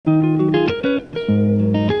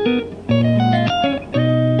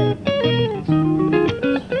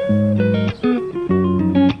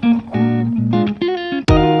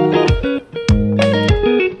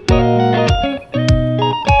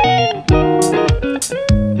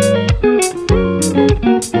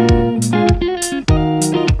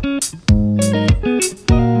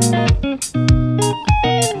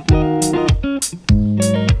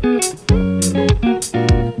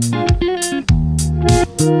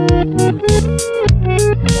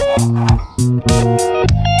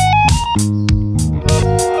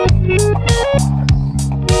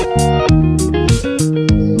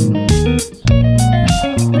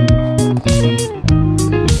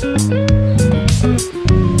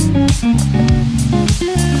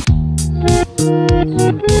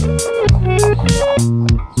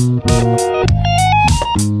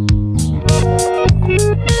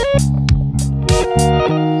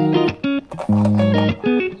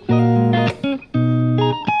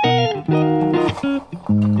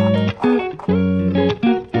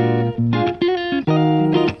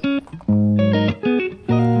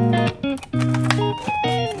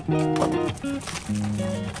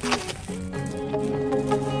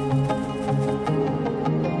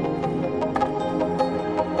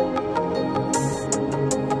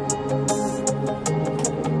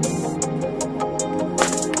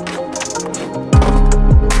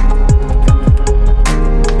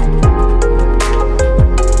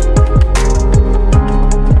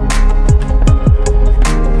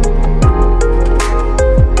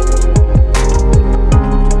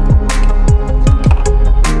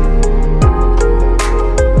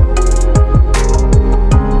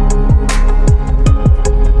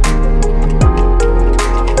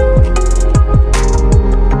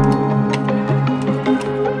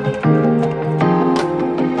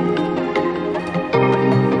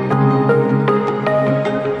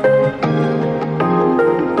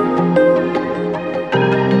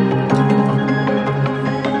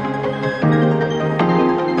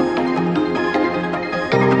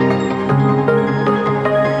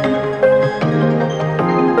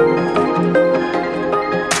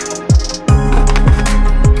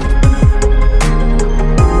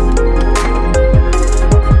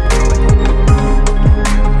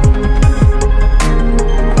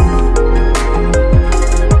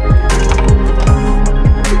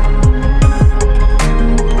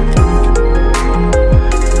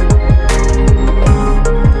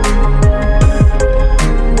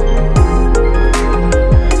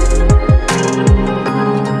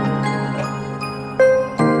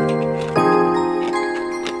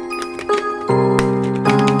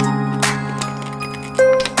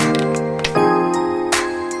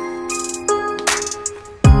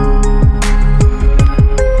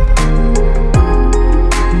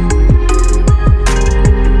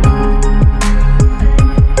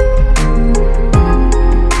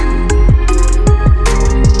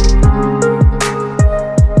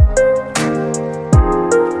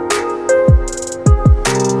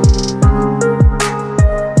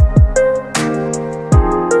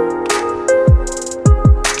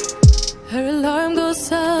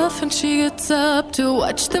to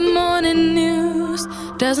watch the morning news.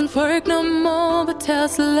 Doesn't work no more, but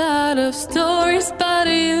tells a lot of stories about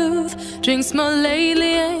a youth. Drinks more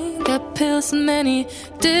lately, ain't got pills in many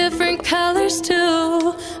different colors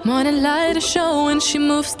too. Morning light is showing, she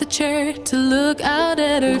moves the chair to look out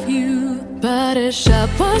at her view. But a shop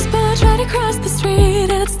was built right across the street,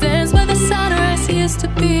 and it stands where the sunrise used to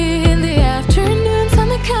be. In the afternoons on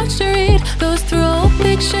the couch to read, goes through old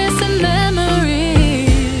pictures and memories.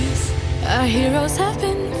 Our heroes have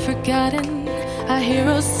been forgotten, our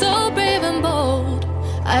heroes so brave and bold.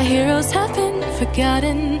 Our heroes have been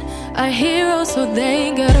forgotten, our heroes so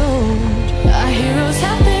they got old. Our heroes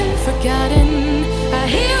have been forgotten, our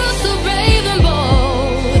heroes so brave and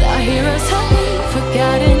bold. Our heroes have been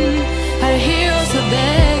forgotten, our heroes so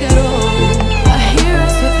they got old. Our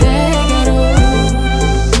heroes so they got old.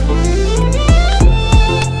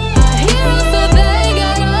 Our heroes so they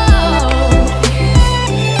got old.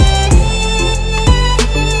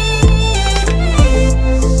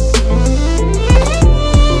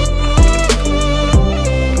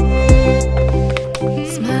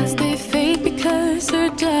 Smiles they fade because her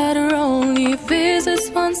daughter only visits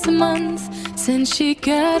once a month. Since she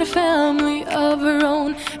got a family of her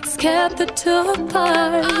own, it's kept the two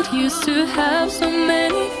apart. Used to have so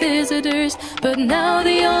many visitors, but now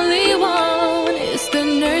the only one is the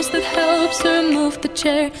nurse that helps her move the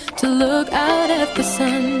chair to look out at the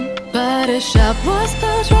sun. But a shop was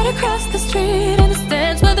built right across the street, and it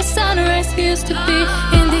stands where the sunrise used to be.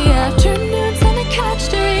 In the afternoons on the couch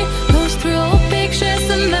to read, goes through old pictures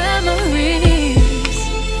and memories.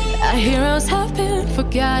 Our heroes have been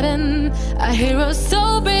forgotten, our heroes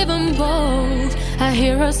so brave and bold. Our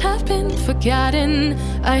heroes have been forgotten,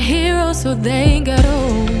 our heroes so they got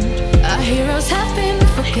old. Our heroes have been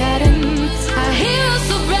forgotten, our heroes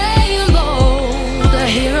so brave and bold. Our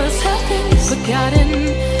heroes have been forgotten,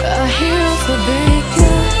 our heroes so they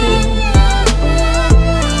got old.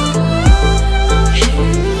 Our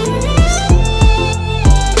heroes.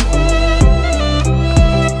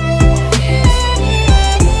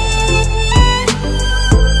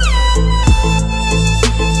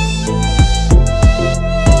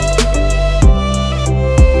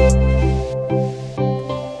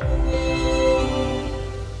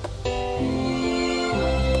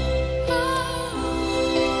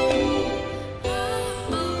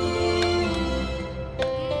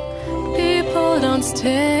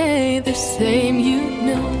 stay the same, you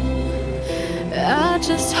know. I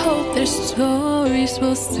just hope their stories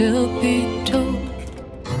will still be told.